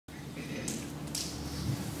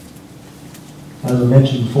As I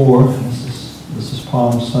mentioned before, this is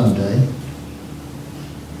Palm Sunday.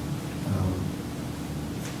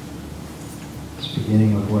 It's the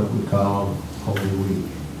beginning of what we call Holy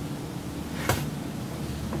Week.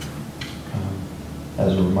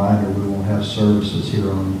 As a reminder, we won't have services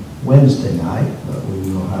here on Wednesday night, but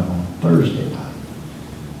we will have on Thursday night.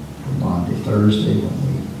 For Monday, Thursday, when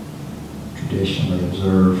we traditionally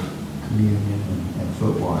observe communion and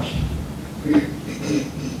foot washing.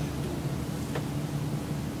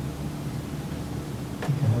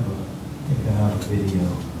 I have a video.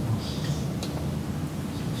 Let's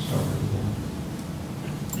start again.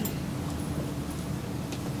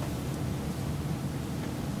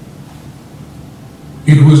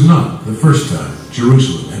 It was not the first time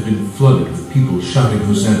Jerusalem had been flooded with people shouting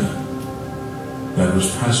Hosanna. That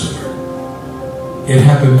was Passover. It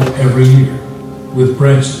happened every year, with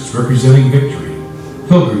branches representing victory.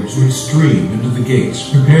 Pilgrims would stream into the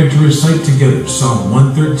gates, prepared to recite together Psalm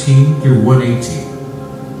 113 through 118,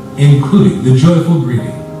 including the joyful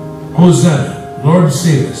greeting, Hosanna, Lord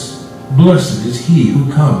save us, blessed is he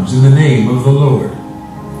who comes in the name of the Lord.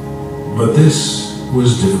 But this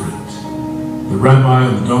was different. The rabbi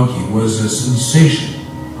on the donkey was a sensation,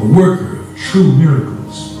 a worker of true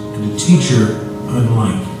miracles, and a teacher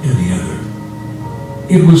unlike any other.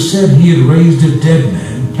 It was said he had raised a dead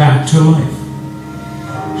man back to life.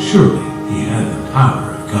 Surely he had the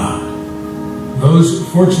power of God. Those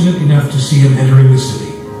fortunate enough to see him entering the city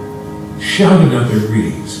shouted out their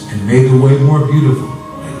greetings and made the way more beautiful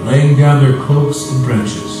by laying down their cloaks and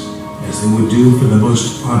branches, as they would do for the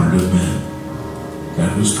most honored of men.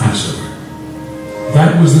 That was Passover.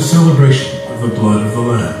 That was the celebration of the blood of the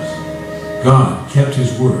lambs. God kept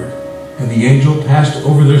his word, and the angel passed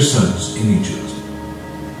over their sons in Egypt.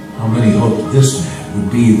 How many hoped this man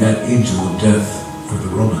would be that angel of death for the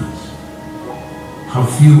Romans? How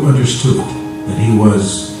few understood that he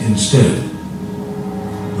was, instead,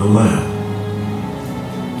 the Lamb.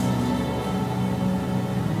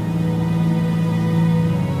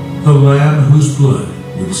 The Lamb whose blood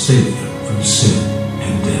would save them from sin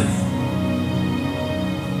and death.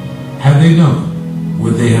 Had they known,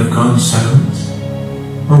 would they have gone silent?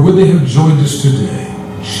 Or would they have joined us today,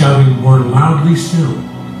 shouting more loudly still,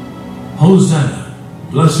 Hosanna,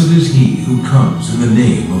 blessed is he who comes in the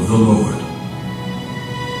name of the Lord.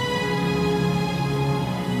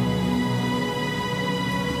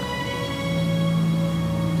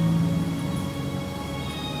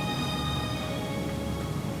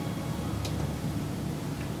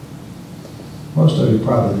 Most of you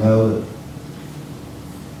probably know that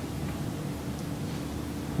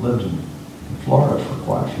I lived in Florida for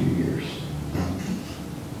quite a few years.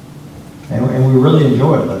 And we really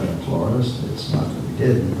enjoyed living in Florida. It's not that we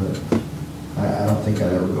didn't, but I don't think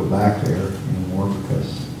I'd ever go back there anymore because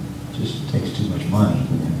it just takes too much money.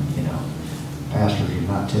 And, you know, pastors are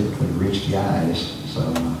not typically rich guys,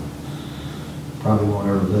 so probably won't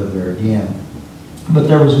ever live there again. But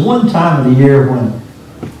there was one time of the year when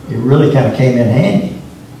it really kind of came in handy.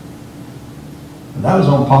 And that was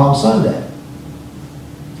on Palm Sunday.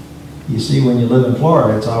 You see, when you live in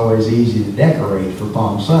Florida, it's always easy to decorate for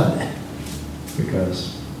Palm Sunday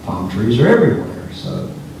because palm trees are everywhere. So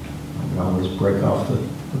we always break off the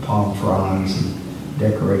palm fronds and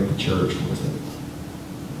decorate the church with it.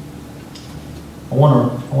 I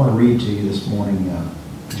want to read to you this morning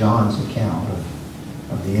John's account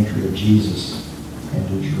of the entry of Jesus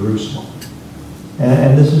into Jerusalem.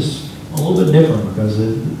 And this is a little bit different because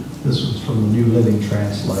this was from the New Living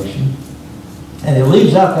Translation. And it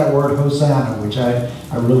leaves out that word Hosanna, which I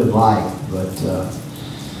really like, but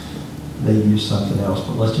they use something else.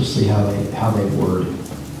 But let's just see how they word it.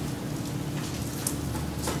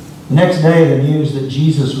 The next day, the news that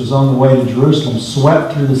Jesus was on the way to Jerusalem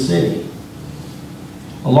swept through the city.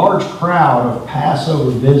 A large crowd of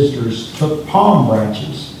Passover visitors took palm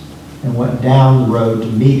branches and went down the road to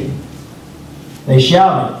meet him. They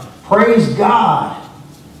shouted, "Praise God!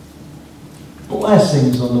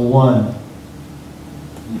 Blessings on the one."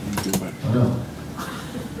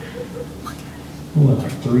 We went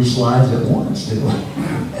like 3 slides at once, didn't we?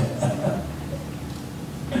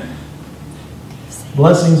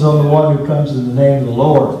 Blessings on the one who comes in the name of the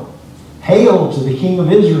Lord. Hail to the King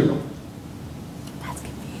of Israel.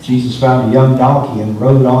 Jesus found a young donkey and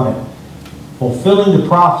rode on it, fulfilling the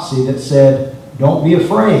prophecy that said, "Don't be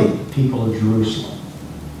afraid, people of Jerusalem.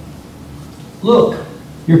 Look,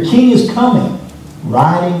 your king is coming,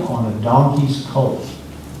 riding on a donkey's colt."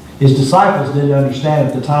 His disciples didn't understand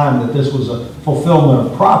at the time that this was a fulfillment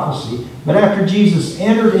of prophecy, but after Jesus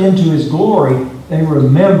entered into his glory, they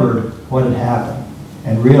remembered what had happened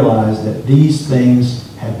and realized that these things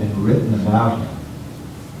had been written about him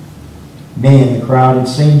Many in the crowd had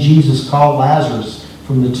seen Jesus call Lazarus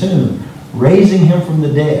from the tomb, raising him from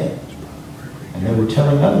the dead, and they were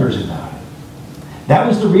telling others about it. That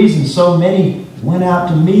was the reason so many went out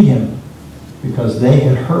to meet him, because they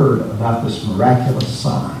had heard about this miraculous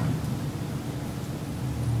sign.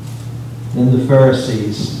 Then the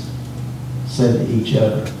Pharisees said to each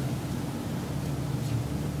other,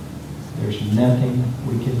 "There's nothing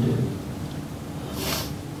we can do.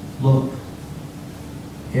 Look,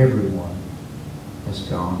 everyone has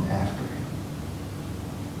gone after him."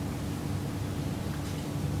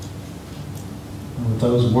 And with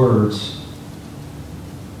those words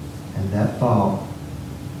and that thought,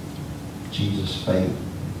 Jesus' fate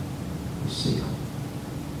was sealed.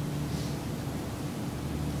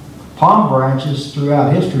 Palm branches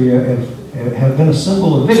throughout history have been a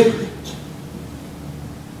symbol of victory.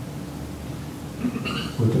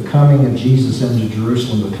 With the coming of Jesus into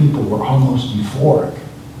Jerusalem, the people were almost euphoric.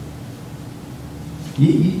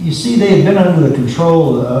 You see, they had been under the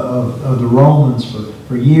control of the Romans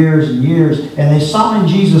for years and years, and they saw in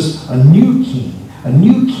Jesus a new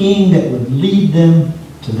king that would lead them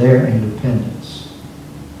to their independence.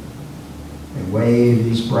 They waved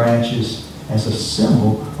these branches as a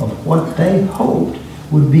symbol of what they hoped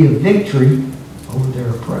would be a victory over their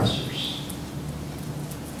oppressors.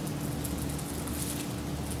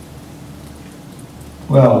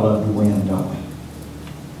 We all love to win, don't we?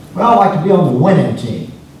 We all like to be on the winning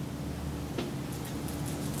team.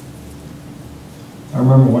 I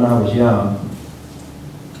remember when I was young,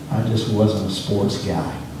 I just wasn't a sports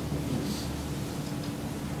guy.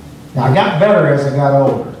 Now, I got better as I got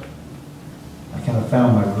older. I kind of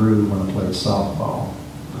found my groove when I played softball.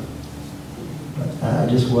 But I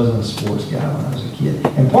just wasn't a sports guy when I was a kid.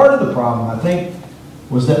 And part of the problem, I think,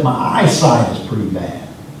 was that my eyesight is pretty bad.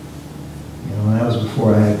 You know, and that was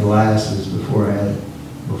before I had glasses, before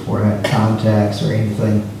I had contacts or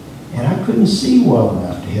anything. And I couldn't see well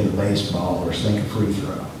enough to hit a baseball or sink a free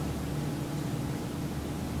throw.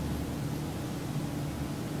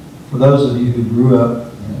 For those of you who grew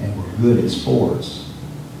up and were good at sports,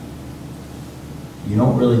 you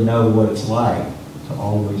don't really know what it's like to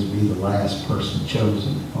always be the last person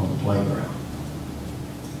chosen on the playground.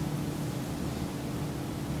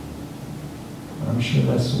 But I'm sure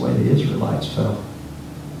that's the way the Israelites felt.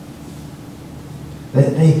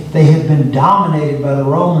 They had been dominated by the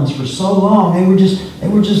Romans for so long. They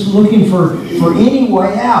were just looking for any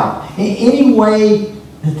way out, any way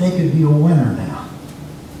that they could be a winner now.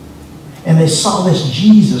 And they saw this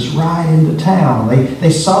Jesus ride into town.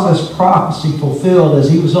 They saw this prophecy fulfilled as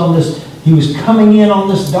he was coming in on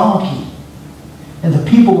this donkey. And the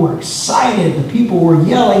people were excited. The people were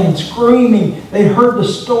yelling and screaming. They'd heard the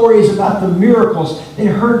stories about the miracles. They'd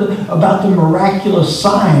heard about the miraculous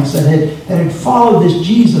signs that had followed this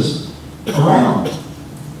Jesus around.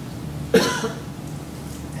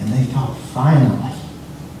 And they thought, finally,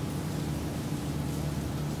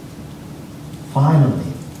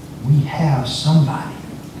 we have somebody.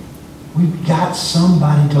 We've got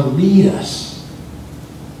somebody to lead us.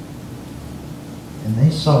 And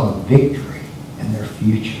they saw a victory in their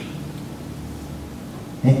future.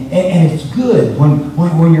 And it's good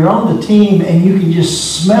when you're on the team and you can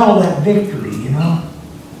just smell that victory, you know.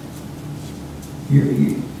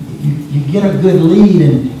 You get a good lead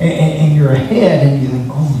and you're ahead and you think,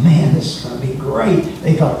 oh man, this is going to be great.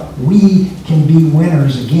 They thought, we can be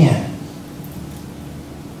winners again.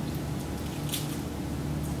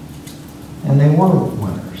 And they weren't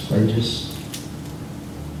winners. They just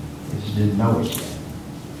didn't know it yet.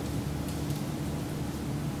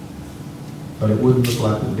 But it wouldn't look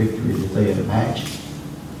like the victory that they had imagined.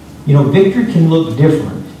 You know, victory can look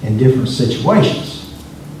different in different situations.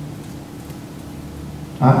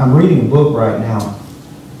 I'm reading a book right now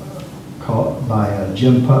by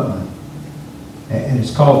Jim Putman, and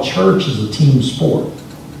it's called Church as a Team Sport.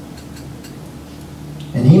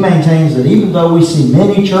 And he maintains that even though we see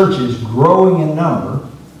many churches growing in number,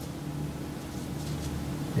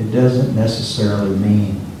 it doesn't necessarily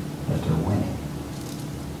mean that they're winning.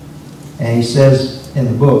 And he says in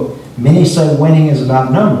the book, many say winning is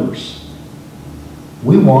about numbers.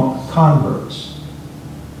 We want converts.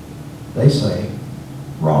 They say,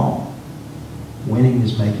 wrong. Winning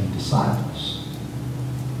is making disciples.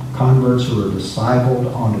 Converts who are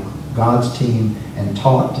discipled onto God's team and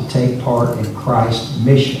taught to take part in Christ's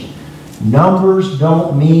mission. Numbers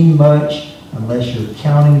don't mean much unless you're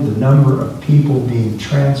counting the number of people being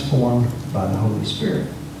transformed by the Holy Spirit.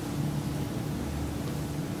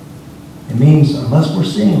 It means unless we're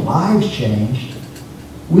seeing lives changed,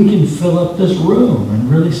 we can fill up this room and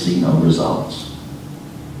really see no results.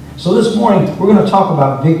 So this morning, we're going to talk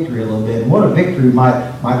about victory a little bit and what a victory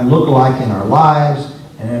might look like in our lives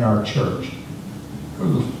and in our church. Go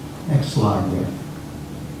to the next slide there.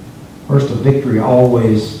 First, a victory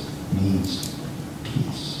always means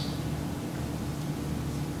peace.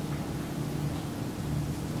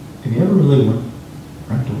 Have you ever really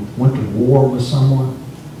went to war with someone?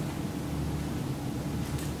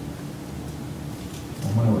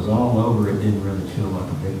 And when it was all over, it didn't really feel like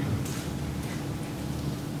a victory.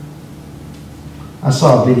 I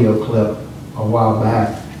saw a video clip a while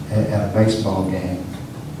back at a baseball game,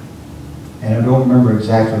 and I don't remember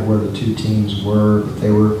exactly where the two teams were, but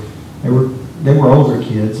they were older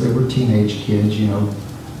kids. They were teenage kids, you know.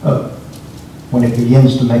 When it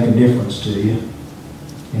begins to make a difference to you,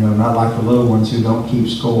 you know, not like the little ones who don't keep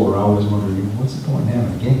score. I always wonder, what's the point in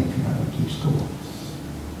having a game if you're not going to keep score?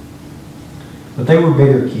 But they were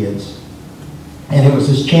bigger kids, and it was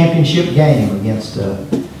this championship game against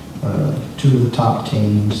two of the top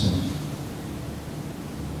teams,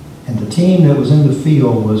 and the team that was in the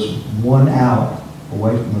field was 1 out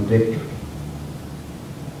away from a victory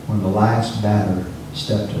when the last batter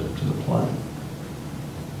stepped up to the plate.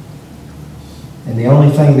 And the only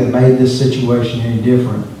thing that made this situation any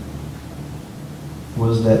different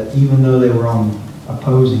was that even though they were on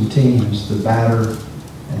opposing teams, the batter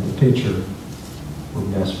and the pitcher were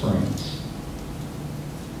best friends.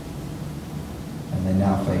 And they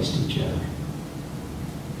now faced each other.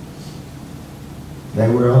 They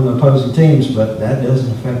were on the opposing teams, but that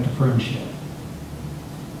doesn't affect the friendship.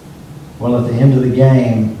 Well, at the end of the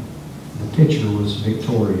game, the pitcher was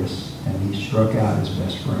victorious, and he struck out his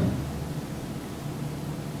best friend.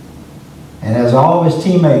 And as all of his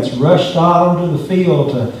teammates rushed out onto the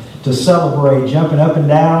field to celebrate, jumping up and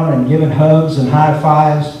down and giving hugs and high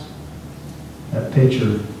fives, that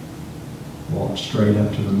pitcher walked straight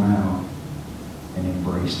up to the mound and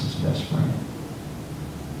embraced his best friend.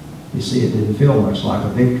 You see, it didn't feel much like a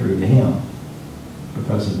victory to him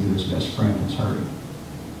because he knew his best friend was hurting.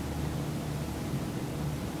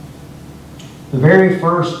 The very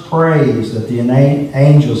first praise that the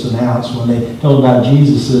angels announced when they told about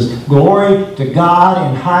Jesus is, "Glory to God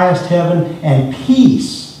in highest heaven and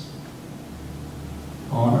peace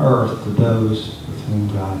on earth to those with whom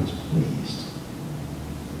God is pleased."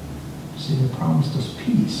 See, they promised us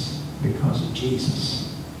peace because of Jesus.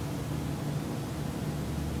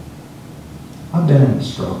 I've been in a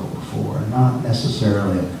struggle before, not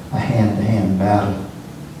necessarily a hand-to-hand battle,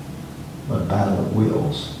 but a battle of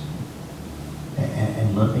wills.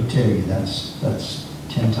 And let me tell you, that's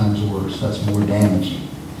 10 times worse. That's more damaging.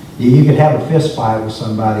 You could have a fist fight with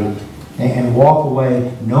somebody and walk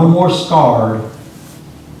away no more scarred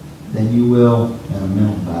than you will in a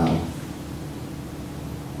mental battle.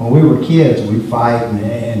 When we were kids, we'd fight,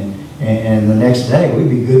 and the next day we'd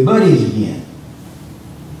be good buddies again.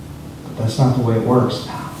 But that's not the way it works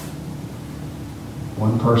now.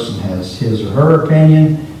 One person has his or her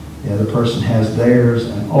opinion, the other person has theirs,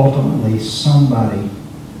 and ultimately somebody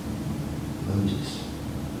loses.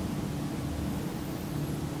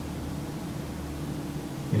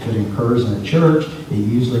 If it occurs in a church, it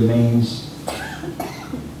usually means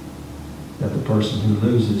that the person who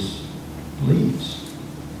loses leaves.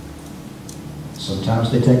 Sometimes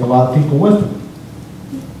they take a lot of people with them,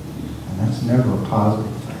 and that's never a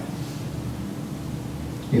positive thing.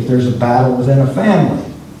 If there's a battle within a family,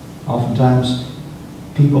 oftentimes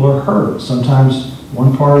people are hurt. Sometimes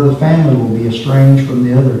one part of the family will be estranged from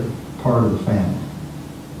the other part of the family.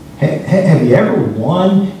 Have you ever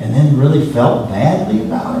won and then really felt badly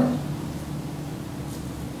about it?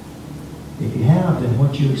 If you have, then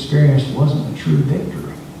what you experienced wasn't a true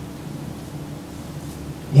victory.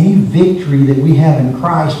 Any victory that we have in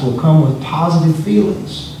Christ will come with positive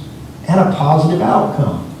feelings and a positive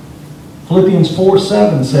outcome. Philippians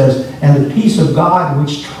 4:7 says, "And the peace of God,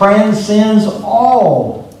 which transcends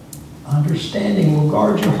all understanding, will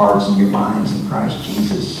guard your hearts and your minds in Christ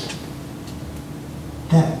Jesus."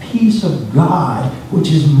 That peace of God, which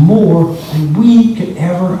is more than we could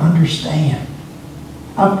ever understand.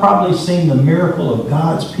 I've probably seen the miracle of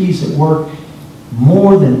God's peace at work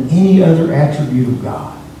more than any other attribute of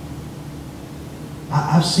God.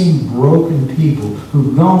 I've seen broken people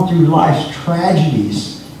who've gone through life's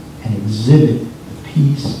tragedies and exhibit the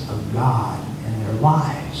peace of God in their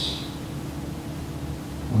lives.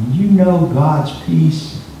 When you know God's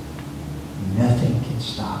peace, nothing can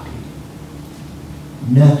stop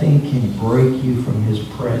you. Nothing can break you from His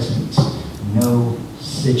presence. No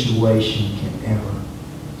situation can ever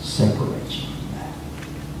separate you from that.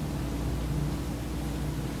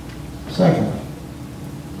 Secondly,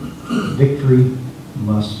 victory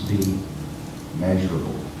must be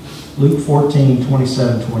measurable. Luke 14,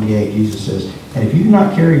 27, 28, Jesus says, "And if you do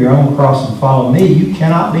not carry your own cross and follow me, you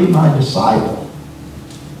cannot be my disciple.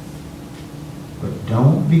 But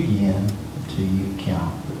don't begin until you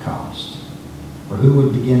count the cost." For who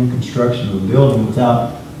would begin construction of a building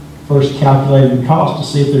without first calculating the cost to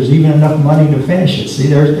see if there's even enough money to finish it? See,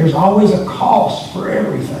 there's always a cost for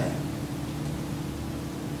everything.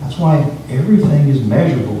 That's why everything is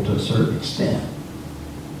measurable to a certain extent.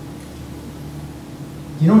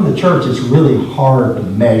 You know, in the church, it's really hard to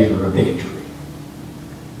measure a victory.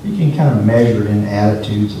 You can kind of measure it in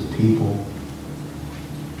attitudes of people.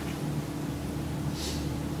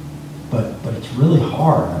 But it's really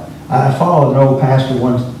hard. I followed an old pastor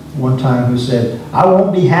one time who said, "I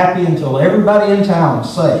won't be happy until everybody in town is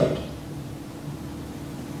saved."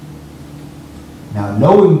 Now,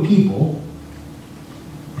 knowing people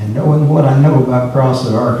and knowing what I know about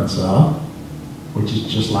Crossett, Arkansas, which is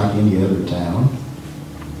just like any other town,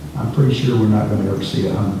 I'm pretty sure we're not going to ever see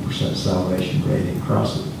a 100% salvation rate in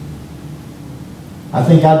Crossett. I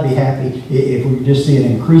think I'd be happy if we could just see an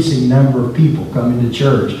increasing number of people coming to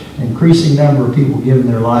church, an increasing number of people giving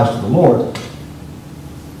their lives to the Lord.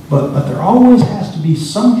 But there always has to be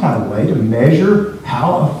some kind of way to measure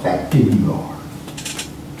how effective you are.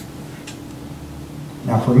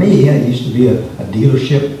 Now for me, I used to be a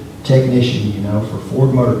dealership technician, for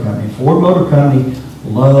Ford Motor Company. Ford Motor Company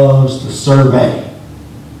loves to survey.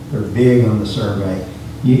 They're big on the survey.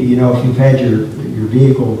 You know, if you've had your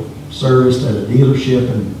vehicle serviced at a dealership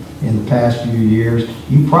in the past few years,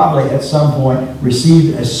 you probably at some point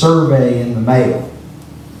received a survey in the mail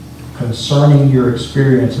concerning your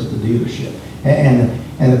experience at the dealership.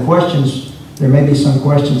 And the questions, there may be some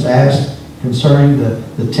questions asked concerning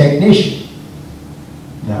the technician.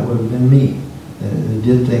 That would have been me. That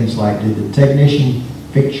did things like, did the technician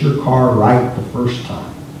fix your car right the first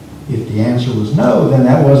time? If the answer was no, then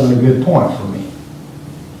that wasn't a good point for me.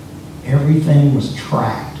 Everything was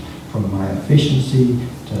tracked, from my efficiency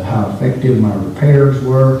to how effective my repairs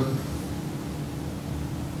were.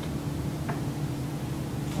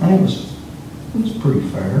 And it was pretty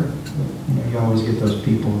fair. But, you always get those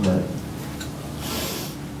people that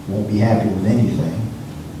won't be happy with anything,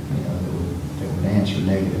 that would answer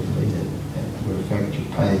negatively, that would affect your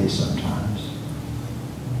pay sometimes.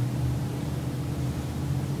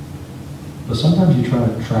 But sometimes you try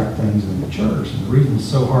to track things in the church, and the reason it's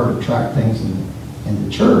so hard to track things in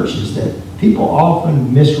the church is that people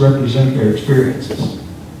often misrepresent their experiences.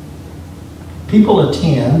 People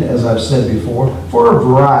attend, as I've said before, for a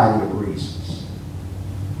variety of reasons.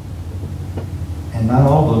 And not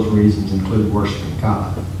all those reasons include worshiping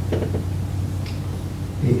God.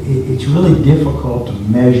 It's really difficult to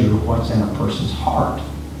measure what's in a person's heart.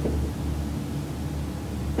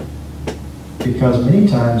 Because many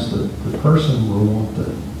times the person will want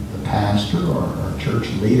the pastor or church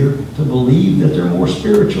leader to believe that they're more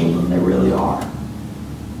spiritual than they really are.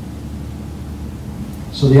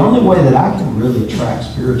 So the only way that I can really track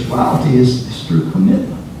spirituality is through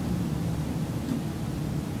commitment.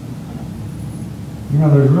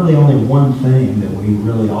 There's really only one thing that we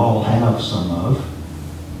really all have some of.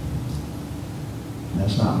 And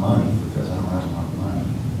that's not money, because I don't have a lot of money.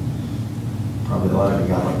 Probably a lot of you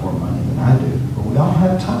got a lot more money than I do. But we all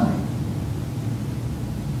have time.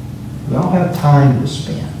 We all have time to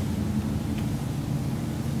spend.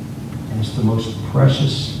 And it's the most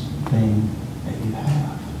precious thing that you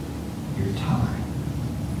have. Your time.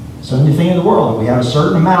 It's the only thing in the world that we have a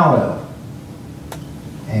certain amount of.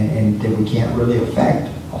 And that we can't really affect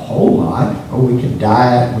a whole lot. Or we can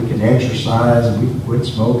diet, we can exercise, and we can quit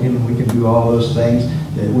smoking, and we can do all those things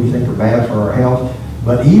that we think are bad for our health.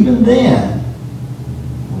 But even then,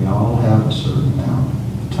 we all have a certain amount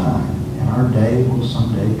of time. And our day will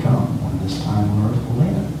someday come when this time on earth will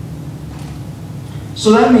end.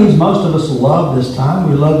 So that means most of us love this time.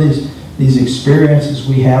 We love these experiences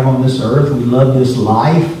we have on this earth. We love this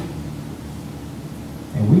life.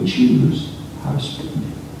 And we choose how to spend it.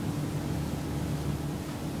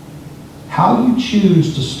 How you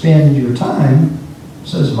choose to spend your time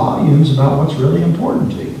says volumes about what's really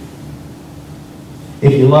important to you.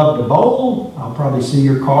 If you love to bowl, I'll probably see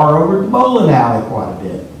your car over at the bowling alley quite a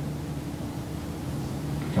bit.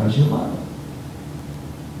 Because you love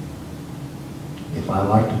it. If I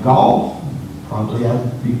like to golf, probably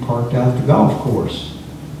I'd be parked out at the golf course.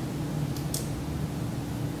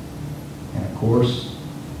 And of course,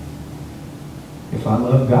 if I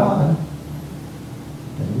love God,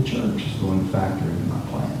 then the church is going to factor into my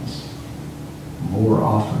plans more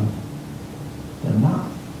often than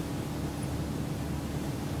not.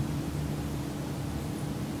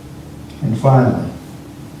 And finally,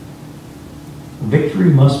 victory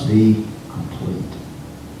must be complete.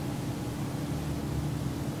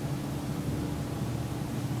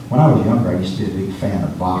 When I was younger, I used to be a big fan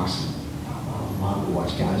of boxing. I love to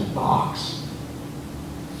watch guys box.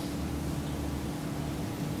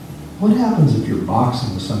 What happens if you're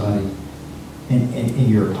boxing with somebody and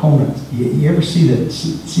your opponent? You ever see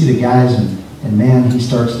the guys and man, he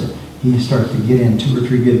starts to get in 2 or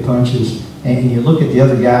 3 good punches, and you look at the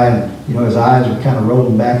other guy and his eyes are kind of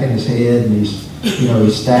rolling back in his head, and he's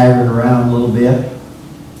staggering around a little bit.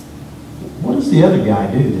 What does the other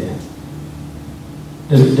guy do then?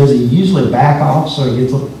 Does he usually back off so he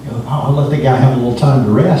gets, I'll let the guy have a little time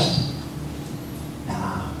to rest?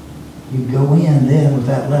 Nah. You go in then with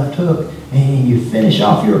that left hook and you finish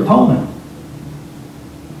off your opponent.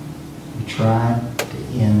 You try to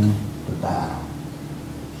end the battle.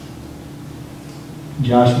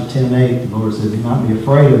 Joshua 10:8, the Lord said, do not be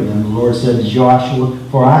afraid of them. The Lord said to Joshua,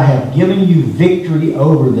 for I have given you victory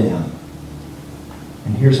over them.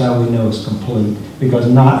 And here's how we know it's complete. Because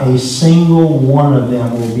not a single one of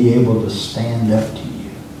them will be able to stand up to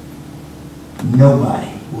you.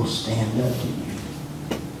 Nobody will stand up to you.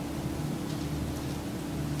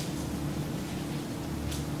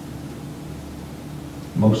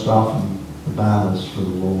 Most often, the battles for the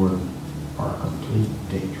Lord are a complete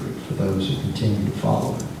victory for those who continue to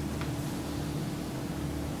follow Him.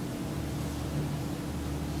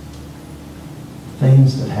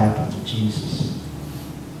 Things that happened to Jesus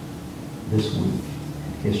this week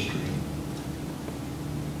in history,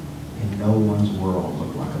 in no one's world,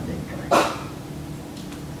 look like a victory.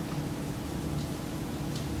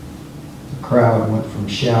 The crowd went from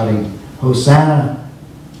shouting, Hosanna,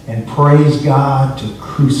 and praise God, to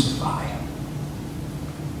crucify Him.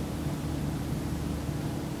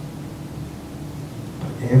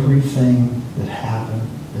 But everything that happened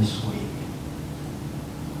this week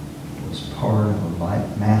was part of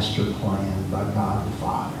a master plan by God the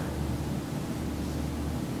Father.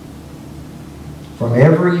 From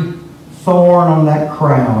every thorn on that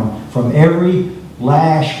crown, from every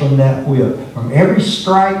lash from that whip, from every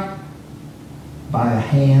strike by a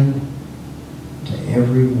hand, to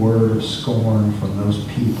every word of scorn from those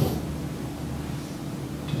people,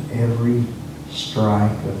 to every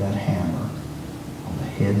strike of that hammer on the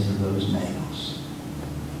heads of those nails,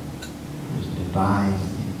 it was divine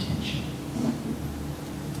intention.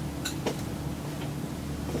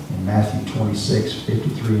 In Matthew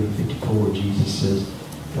 26:53 and 54, Jesus says,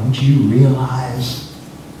 don't you realize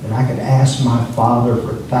that I could ask my Father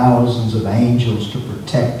for thousands of angels to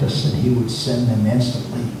protect us and He would send them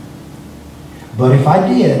instantly? But if I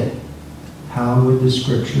did, how would the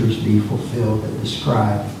Scriptures be fulfilled that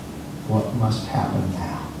describe what must happen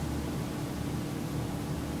now?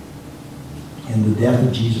 In the death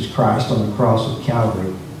of Jesus Christ on the cross of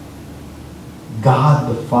Calvary,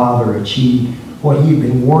 God the Father achieved what He'd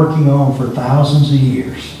been working on for thousands of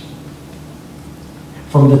years.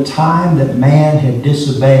 From the time that man had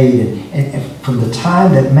disobeyed and from the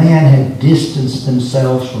time that man had distanced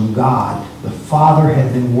themselves from God, the Father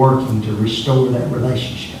had been working to restore that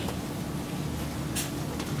relationship.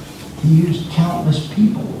 He used countless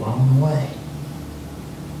people along the way.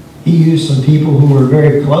 He used some people who were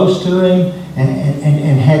very close to Him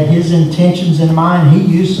and had His intentions in mind. He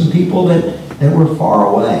used some people that were far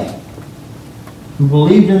away, who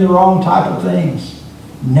believed in the wrong type of things.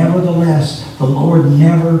 Nevertheless, the Lord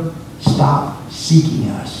never stopped seeking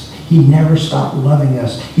us. He never stopped loving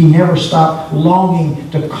us. He never stopped longing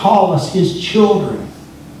to call us His children.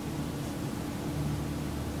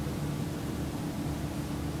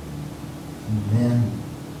 And then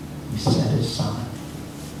He sent His Son.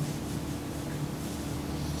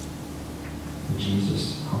 And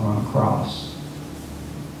Jesus hung on a cross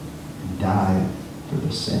and died for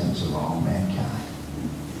the sins of all mankind.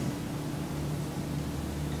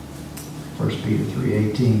 1 Peter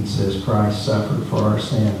 3:18 says Christ suffered for our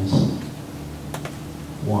sins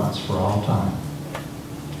once for all time.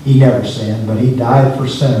 He never sinned, but He died for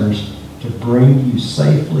sinners to bring you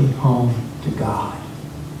safely home to God.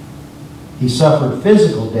 He suffered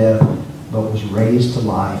physical death, but was raised to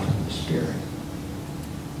life in the Spirit.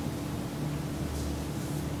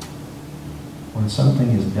 When something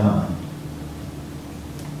is done,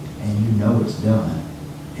 and you know it's done,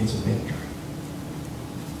 it's a victory.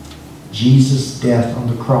 Jesus' death on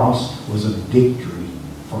the cross was a victory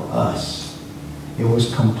for us. It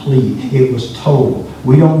was complete. It was total.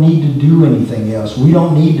 We don't need to do anything else. We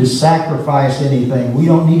don't need to sacrifice anything. We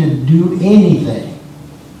don't need to do anything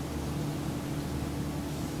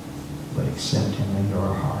but accept Him into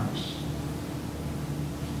our hearts.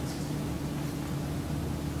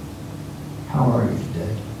 How are you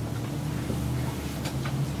today?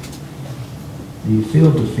 Do you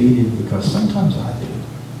feel defeated? Because sometimes I do.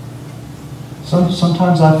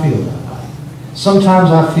 Sometimes I feel that way. Sometimes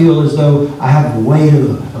I feel as though I have the weight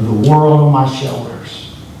of the world on my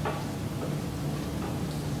shoulders.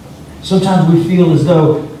 Sometimes we feel as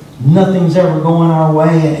though nothing's ever going our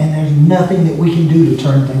way and there's nothing that we can do to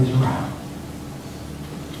turn things around.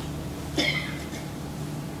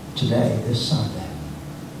 Today, this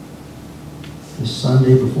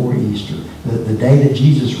Sunday before Easter, the day that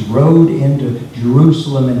Jesus rode into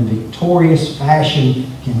Jerusalem in victorious fashion,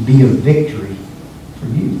 can be a victory for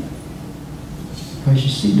you. Because you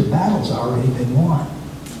see, the battle's already been won.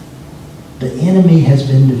 The enemy has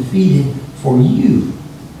been defeated for you.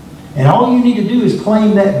 And all you need to do is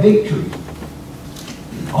claim that victory.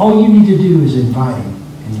 All you need to do is invite him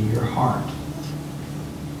into your heart.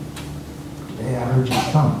 Today I urge you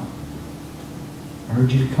to come. I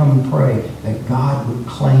urge you to come and pray that God would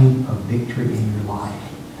claim a victory in your life.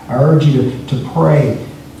 I urge you to pray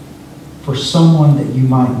for someone that you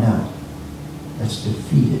might know that's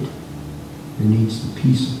defeated, who needs the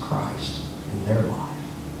peace of Christ in their life.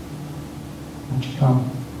 Won't you come,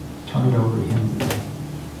 turn it over to him today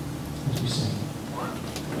as we sing.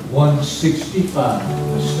 165.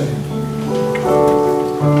 Let's stand.